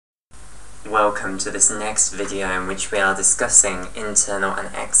Welcome to this next video in which we are discussing internal and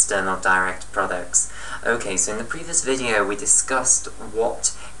external direct products. Okay, so in the previous video we discussed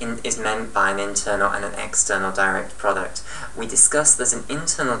what is meant by an internal and an external direct product. We discussed that an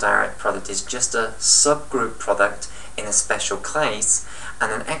internal direct product is just a subgroup product in a special case,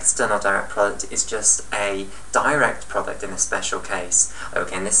 and an external direct product is just a direct product in a special case.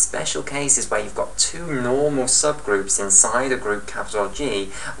 Okay, and this special case is where you've got two normal subgroups inside a group capital G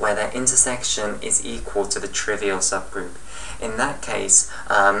where their intersection is equal to the trivial subgroup. In that case,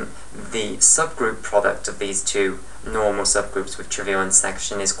 the subgroup product of these two normal subgroups with trivial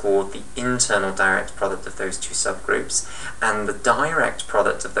intersection is called the internal direct product of those two subgroups, and the direct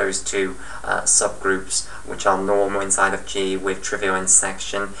product of those two subgroups, which are normal inside of G with trivial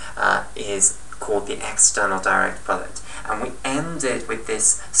intersection, is called the external direct product. And we ended with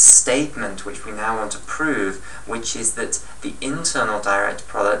this statement which we now want to prove, which is that the internal direct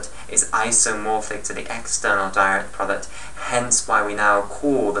product is isomorphic to the external direct product, hence why we now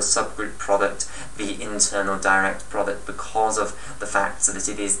call the subgroup product the internal direct product, because of the fact that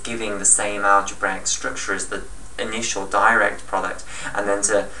it is giving the same algebraic structure as the initial direct product. And then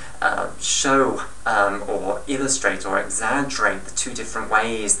to show or illustrate or exaggerate the two different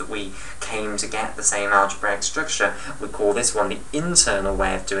ways that we came to get the same algebraic structure, we call this one the internal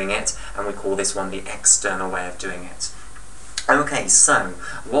way of doing it, and we call this one the external way of doing it. Okay, so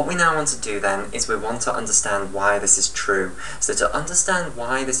what we now want to do then is we want to understand why this is true. So to understand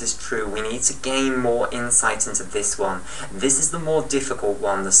why this is true, we need to gain more insight into this one. This is the more difficult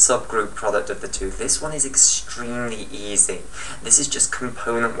one, the subgroup product of the two. This one is extremely easy. This is just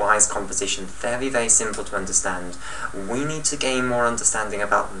component-wise composition, very, very simple to understand. We need to gain more understanding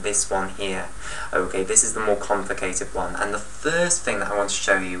about this one here. Okay, this is the more complicated one. And the first thing that I want to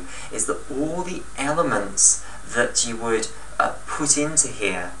show you is that all the elements that you would put into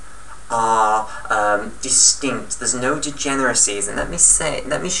here are distinct. There's no degeneracies, and let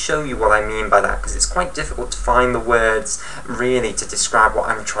me show you what I mean by that, because it's quite difficult to find the words really to describe what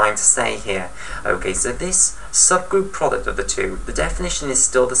I'm trying to say here. Okay, so this subgroup product of the two, the definition is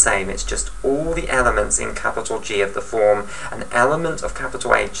still the same. It's just all the elements in capital G of the form an element of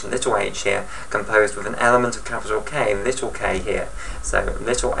capital H, little h here, composed with an element of capital K, little k here. So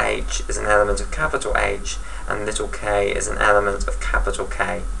little h is an element of capital H, and little k is an element of capital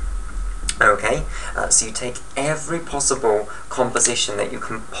K. Okay, so you take every possible composition that you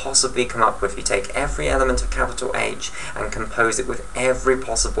can possibly come up with. You take every element of capital H and compose it with every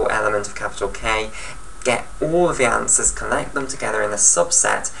possible element of capital K, get all of the answers, collect them together in a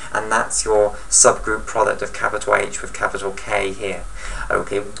subset, and that's your subgroup product of capital H with capital K here.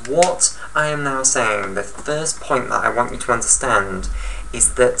 Okay, what I am now saying, the first point that I want you to understand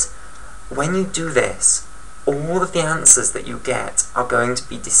is that when you do this, all of the answers that you get are going to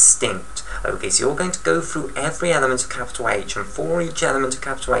be distinct. Okay, so you're going to go through every element of capital H, and for each element of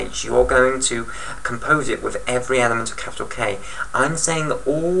capital H, you're going to compose it with every element of capital K. I'm saying that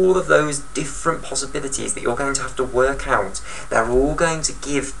all of those different possibilities that you're going to have to work out, they're all going to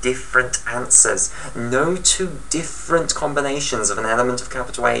give different answers. No two different combinations of an element of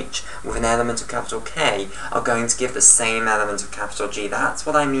capital H with an element of capital K are going to give the same element of capital G. That's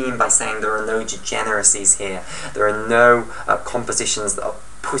what I mean by saying there are no degeneracies here. There are no compositions that are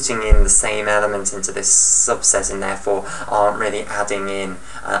putting in the same element into this subset and therefore aren't really adding in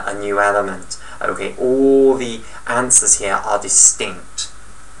a new element. Okay, all the answers here are distinct.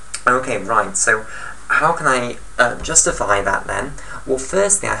 Okay, right, so how can I justify that then? Well,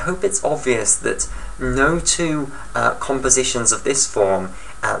 firstly, I hope it's obvious that no two compositions of this form,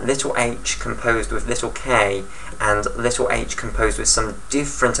 little h composed with little k and little h composed with some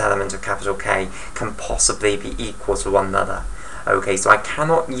different element of capital K, can possibly be equal to one another. Okay, so I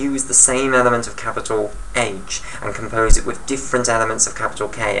cannot use the same element of capital H and compose it with different elements of capital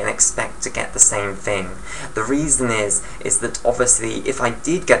K and expect to get the same thing. The reason is that obviously if I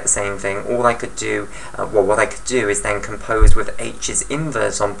did get the same thing, all I could do, what I could do is then compose with H's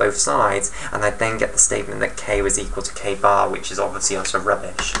inverse on both sides, and I'd then get the statement that K was equal to K bar, which is obviously utter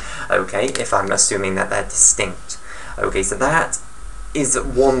rubbish. Okay, if I'm assuming that they're distinct. Okay, so that is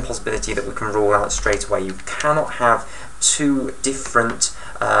one possibility that we can rule out straight away. You cannot have two different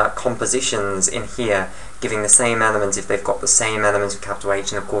compositions in here giving the same element if they've got the same element of capital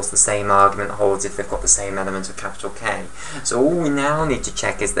H, and of course the same argument holds if they've got the same element of capital K. So all we now need to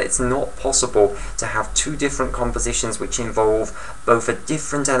check is that it's not possible to have two different compositions which involve both a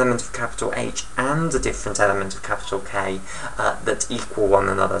different element of capital H and a different element of capital K that equal one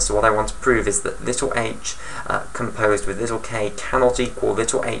another. So what I want to prove is that little h composed with little k cannot equal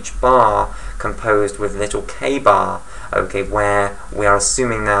little h bar composed with little k bar, okay, where we are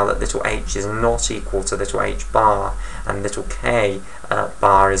assuming now that little h is not equal to little h bar, and little k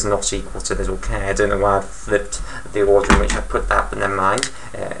bar is not equal to little k. I don't know why I flipped the order in which I put that, but never mind,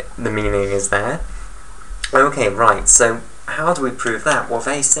 the meaning is there. Okay, right, so how do we prove that? Well,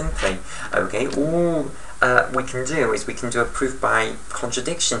 very simply, okay, all we can do is we can do a proof by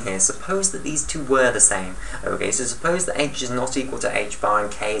contradiction here. Suppose that these two were the same. Okay, so suppose that h is not equal to h bar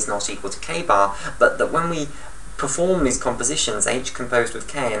and k is not equal to k bar, but that when we perform these compositions, h composed with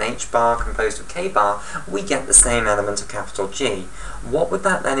k and h bar composed with k bar, we get the same element of capital G. What would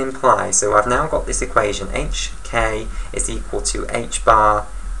that then imply? So I've now got this equation, hk is equal to h bar,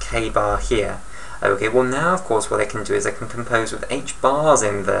 k bar here. Okay, well now of course what I can do is I can compose with h bar's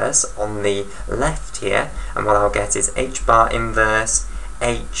inverse on the left here, and what I'll get is h bar inverse,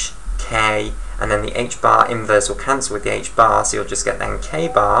 h, k, and then the h bar inverse will cancel with the h bar, so you'll just get then k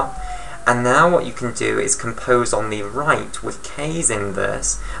bar. And now what you can do is compose on the right with k's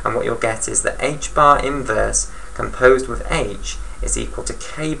inverse, and what you'll get is that h bar inverse composed with h is equal to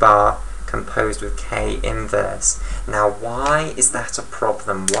k bar composed with k inverse. Now why is that a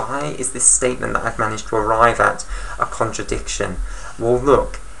problem? Why is this statement that I've managed to arrive at a contradiction? Well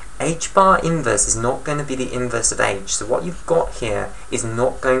look, h bar inverse is not going to be the inverse of h, so what you've got here is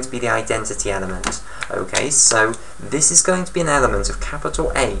not going to be the identity element. Okay, so this is going to be an element of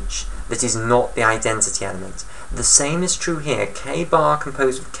capital H that is not the identity element. The same is true here. K bar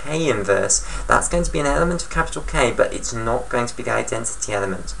composed with k inverse, that's going to be an element of capital K, but it's not going to be the identity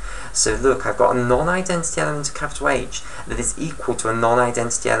element. So look, I've got a non-identity element of capital H that is equal to a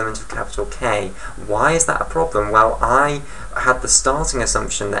non-identity element of capital K. Why is that a problem? Well, I had the starting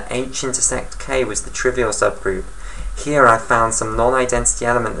assumption that H intersect K was the trivial subgroup. Here I found some non-identity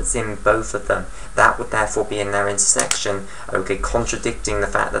element that's in both of them. That would therefore be in their intersection, okay, contradicting the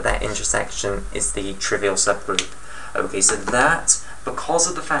fact that their intersection is the trivial subgroup. Okay, so that, because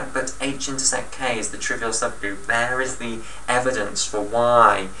of the fact that H intersect K is the trivial subgroup, there is the evidence for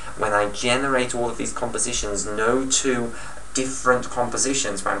why, when I generate all of these compositions, no two different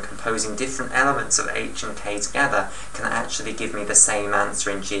compositions where I'm composing different elements of H and K together can actually give me the same answer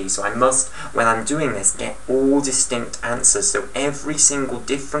in G. So I must, when I'm doing this, get all distinct answers. So every single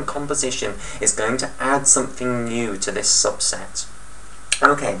different composition is going to add something new to this subset.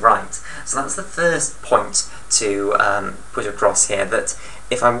 Okay, right. So that's the first point to put across here, that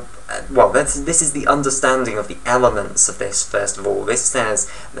if I'm this is the understanding of the elements of this, first of all. This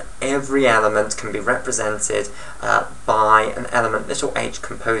says that every element can be represented by an element little h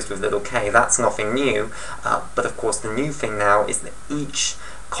composed with little k. That's nothing new, but of course the new thing now is that each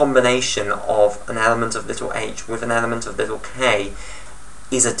combination of an element of little h with an element of little k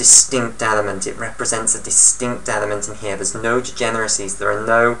is a distinct element. It represents a distinct element in here. There's no degeneracies. There are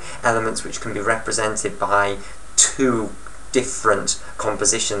no elements which can be represented by two different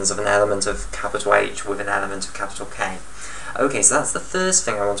compositions of an element of capital H with an element of capital K. Okay, so that's the first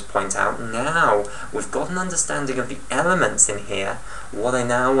thing I want to point out. Now we've got an understanding of the elements in here. What I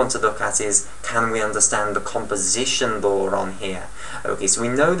now want to look at is, can we understand the composition law on here? Okay, so we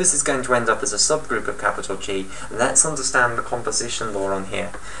know this is going to end up as a subgroup of capital G. Let's understand the composition law on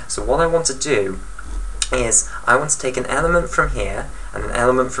here. So what I want to do is, I want to take an element from here, and an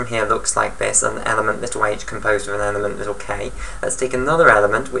element from here looks like this, an element little h composed with an element little k. Let's take another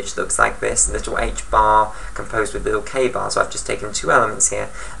element which looks like this, little h bar composed with little k bar. So I've just taken two elements here.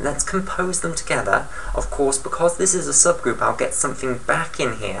 Let's compose them together. Of course, because this is a subgroup, I'll get something back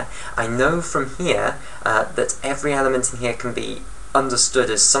in here. I know from here that every element in here can be understood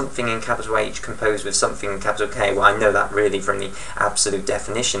as something in capital H composed with something in capital K. Well, I know that really from the absolute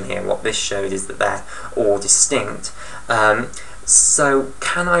definition here. What this showed is that they're all distinct. So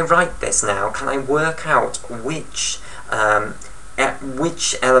can I write this now? Can I work out which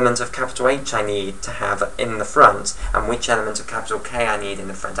element of capital H I need to have in the front and which element of capital K I need in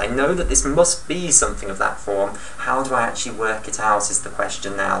the front? I know that this must be something of that form. How do I actually work it out is the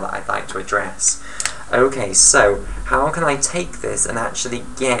question now that I'd like to address. Okay, so how can I take this and actually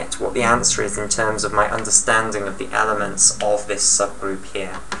get what the answer is in terms of my understanding of the elements of this subgroup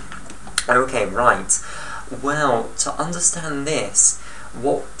here? Okay, right. Well, to understand this,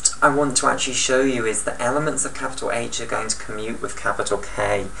 what I want to actually show you is that elements of capital H are going to commute with capital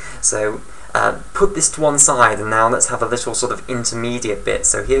K. So put this to one side, and now let's have a little sort of intermediate bit.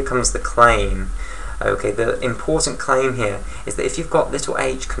 So here comes the claim. Okay, the important claim here is that if you've got little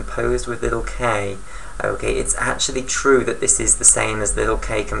h composed with little k, okay, it's actually true that this is the same as little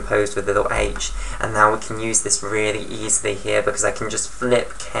k composed with little h. And now we can use this really easily here, because I can just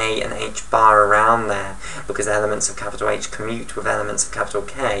flip k and h bar around there, because elements of capital H commute with elements of capital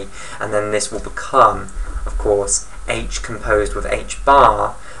K, and then this will become, of course, h composed with h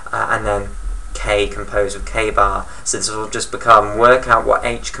bar, and then k composed with k bar. So this will just become, work out what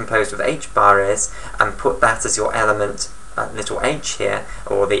h composed with h bar is, and put that as your element, little h here,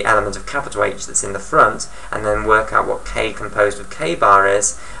 or the element of capital H that's in the front, and then work out what k composed with k bar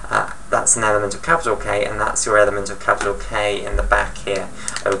is. That's an element of capital K, and that's your element of capital K in the back here.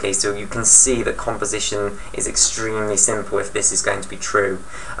 Okay, so you can see that composition is extremely simple if this is going to be true.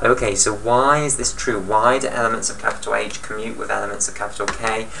 Okay, so why is this true? Why do elements of capital H commute with elements of capital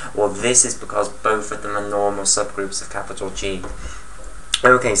K? Well, this is because both of them are normal subgroups of capital G.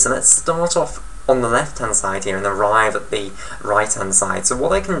 Okay, so let's start off on the left-hand side here and arrive at the right-hand side. So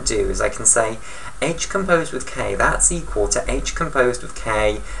what I can do is I can say h composed with k, that's equal to h composed with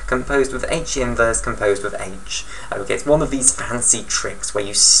k, composed with h inverse composed with h. Okay, it's one of these fancy tricks where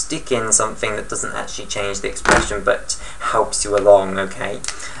you stick in something that doesn't actually change the expression but helps you along, okay?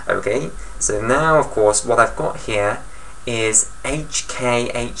 Okay, so now, of course, what I've got here is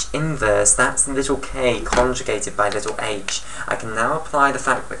hk, h inverse, that's little k conjugated by little h. I can now apply the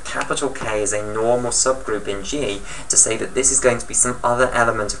fact that capital K is a normal subgroup in G to say that this is going to be some other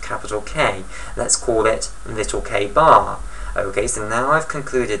element of capital K. Let's call it little k bar. Okay, so now I've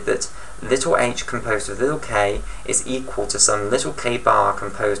concluded that little h composed with little k is equal to some little k bar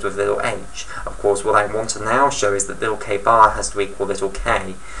composed with little h. Of course, what I want to now show is that little k bar has to equal little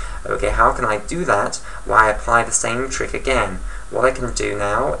k. Okay, how can I do that? Well, I apply the same trick again. What I can do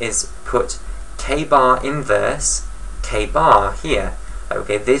now is put k bar inverse k bar here.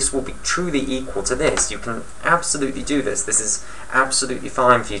 Okay, this will be truly equal to this. You can absolutely do this. This is absolutely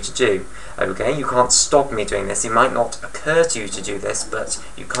fine for you to do. Okay, you can't stop me doing this. It might not occur to you to do this, but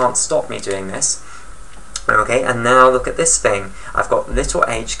you can't stop me doing this. Okay, and now look at this thing. I've got little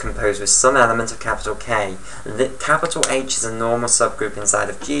h composed with some element of capital K. Capital H is a normal subgroup inside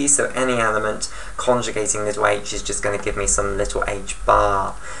of G, so any element conjugating little h is just going to give me some little h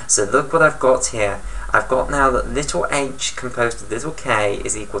bar. So look what I've got here. I've got now that little h composed with little k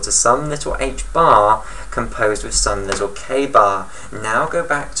is equal to some little h bar composed with some little k bar. Now go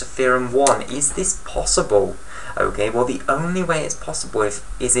back to theorem 1. Is this possible? Okay, well, the only way it's possible is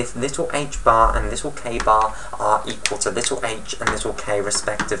if little h bar and little k bar are equal to little h and little k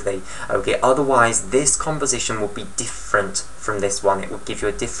respectively. Okay, otherwise this composition will be different from this one. It will give you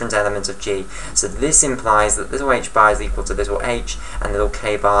a different element of G. So this implies that little h bar is equal to little h and little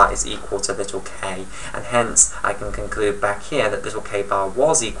k bar is equal to little k. And hence, I can conclude back here that little k bar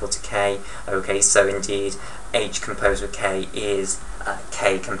was equal to k. Okay, so indeed, h composed with k is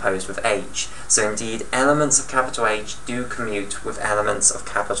k composed with h. So indeed, elements of capital H do commute with elements of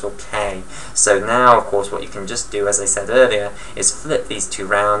capital K. So now, of course, what you can just do, as I said earlier, is flip these two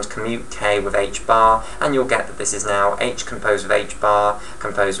round, commute k with h bar, and you'll get that this is now h composed with h bar,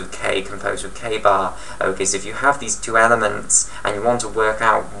 composed with k bar. Okay, so if you have these two elements, and you want to work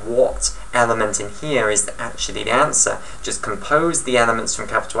out what element in here is actually the answer, just compose the elements from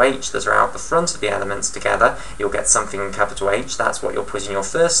capital H that are out the front of the elements together. You'll get something in capital H, that's what you'll put in your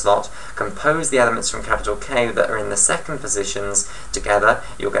first slot. Compose the elements from capital K that are in the second positions together.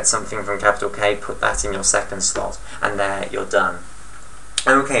 You'll get something from capital K, put that in your second slot, and there you're done.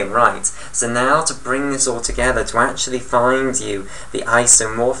 Okay, right, so now to bring this all together, to actually find you the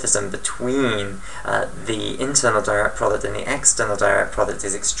isomorphism between the internal direct product and the external direct product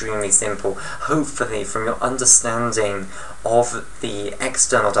is extremely simple. Hopefully, from your understanding of the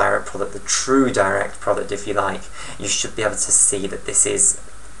external direct product, the true direct product if you like, you should be able to see that this is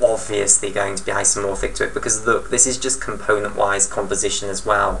obviously going to be isomorphic to it, because look, this is just component-wise composition as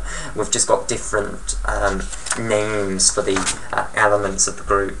well. We've just got different names for the elements of the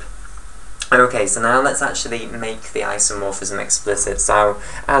group. Okay, so now let's actually make the isomorphism explicit. So,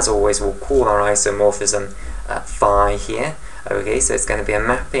 as always, we'll call our isomorphism phi here. Okay, so it's going to be a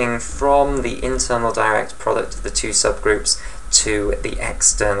mapping from the internal direct product of the two subgroups to the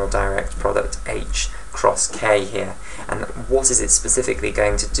external direct product H cross K here. And what is it specifically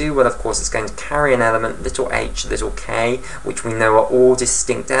going to do? Well, of course, it's going to carry an element, little h, little k, which we know are all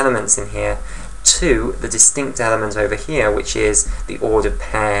distinct elements in here, to the distinct element over here, which is the ordered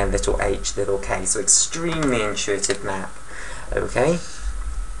pair, little h, little k. So extremely intuitive map. Okay?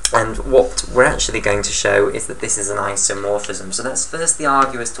 And what we're actually going to show is that this is an isomorphism. So let's firstly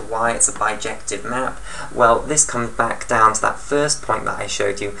argue as to why it's a bijective map. Well, this comes back down to that first point that I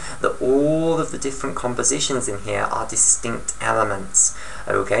showed you, that all of the different compositions in here are distinct elements.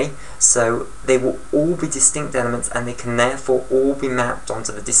 Okay, so they will all be distinct elements, and they can therefore all be mapped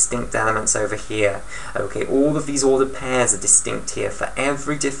onto the distinct elements over here. Okay, all of these ordered pairs are distinct here for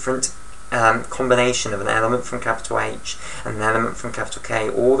every different combination of an element from capital H and an element from capital K.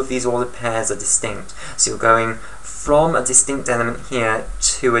 All of these ordered pairs are distinct. So you're going from a distinct element here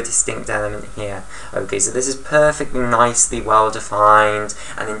to a distinct element here. Okay, so this is perfectly nicely well defined,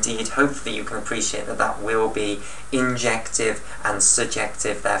 and indeed hopefully you can appreciate that that will be injective and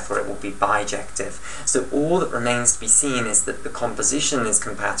surjective, therefore it will be bijective. So all that remains to be seen is that the composition is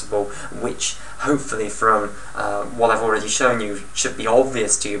compatible, which hopefully from what I've already shown you should be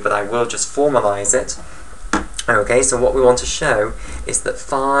obvious to you, but I will just formalize it. Okay, so what we want to show is that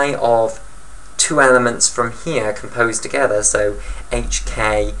phi of two elements from here composed together, so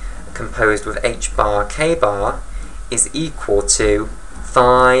hk composed with h bar k bar, is equal to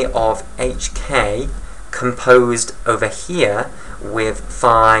phi of hk composed over here with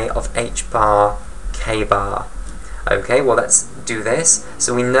phi of h bar k bar. Okay, well let's do this.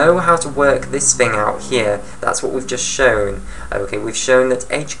 So we know how to work this thing out here. That's what we've just shown. Okay, we've shown that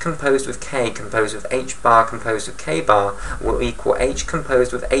h composed with k composed with h bar composed with k bar will equal h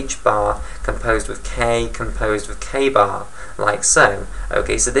composed with h bar composed with k composed with k bar, like so.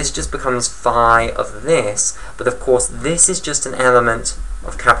 Okay, so this just becomes phi of this, but of course this is just an element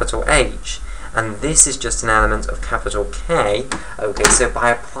of capital H, and this is just an element of capital K. Okay, so by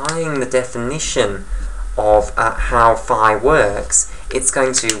applying the definition of how phi works, it's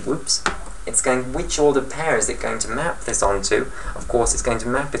going to, which ordered pair is it going to map this onto? Of course it's going to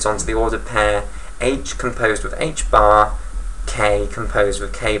map it onto the ordered pair H composed with H bar, K composed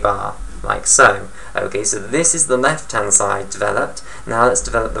with K bar, like so. Okay, so this is the left hand side developed. Now let's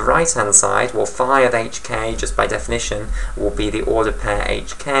develop the right hand side. Well, phi of HK, just by definition, will be the ordered pair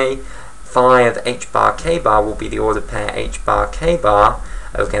HK. Phi of H bar K bar will be the ordered pair H bar K bar.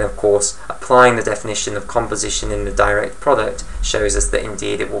 Okay, and of course, applying the definition of composition in the direct product shows us that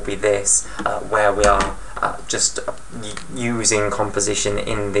indeed it will be this, where we are just using composition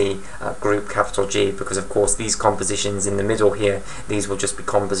in the group capital G, because of course these compositions in the middle here, these will just be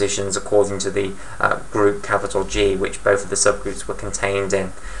compositions according to the group capital G, which both of the subgroups were contained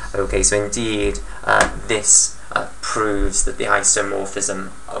in. Okay, so indeed this proves that the isomorphism,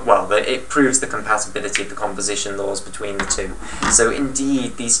 it proves the compatibility of the composition laws between the two. So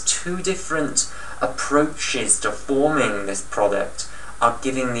indeed, these two different approaches to forming this product are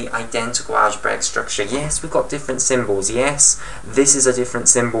giving the identical algebraic structure. Yes, we've got different symbols. Yes, this is a different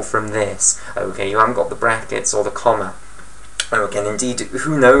symbol from this. Okay, you haven't got the brackets or the comma. Okay, and indeed,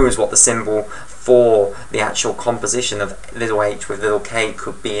 who knows what the symbol for the actual composition of little h with little k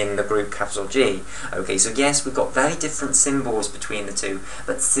could be in the group capital G. Okay, so yes, we've got very different symbols between the two,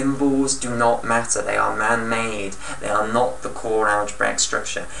 but symbols do not matter. They are man-made. They are not the core algebraic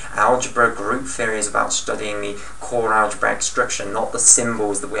structure. Algebra group theory is about studying the core algebraic structure, not the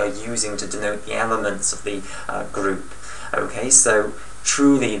symbols that we are using to denote the elements of the group. Okay, so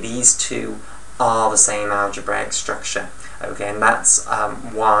truly these two are the same algebraic structure. Okay, and that's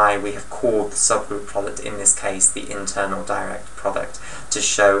why we have called the subgroup product in this case the internal direct product, to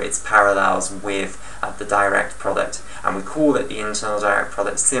show its parallels with the direct product. And we call it the internal direct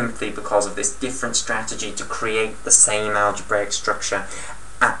product simply because of this different strategy to create the same algebraic structure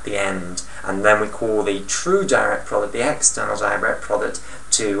at the end. And then we call the true direct product the external direct product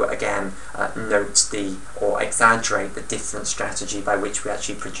to again note or exaggerate the different strategy by which we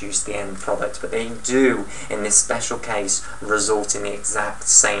actually produce the end product. But they do, in this special case, result in the exact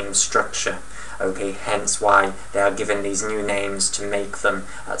same structure. Okay, hence why they are given these new names to make them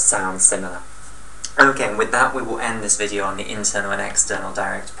sound similar. Okay, and with that we will end this video on the internal and external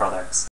direct products.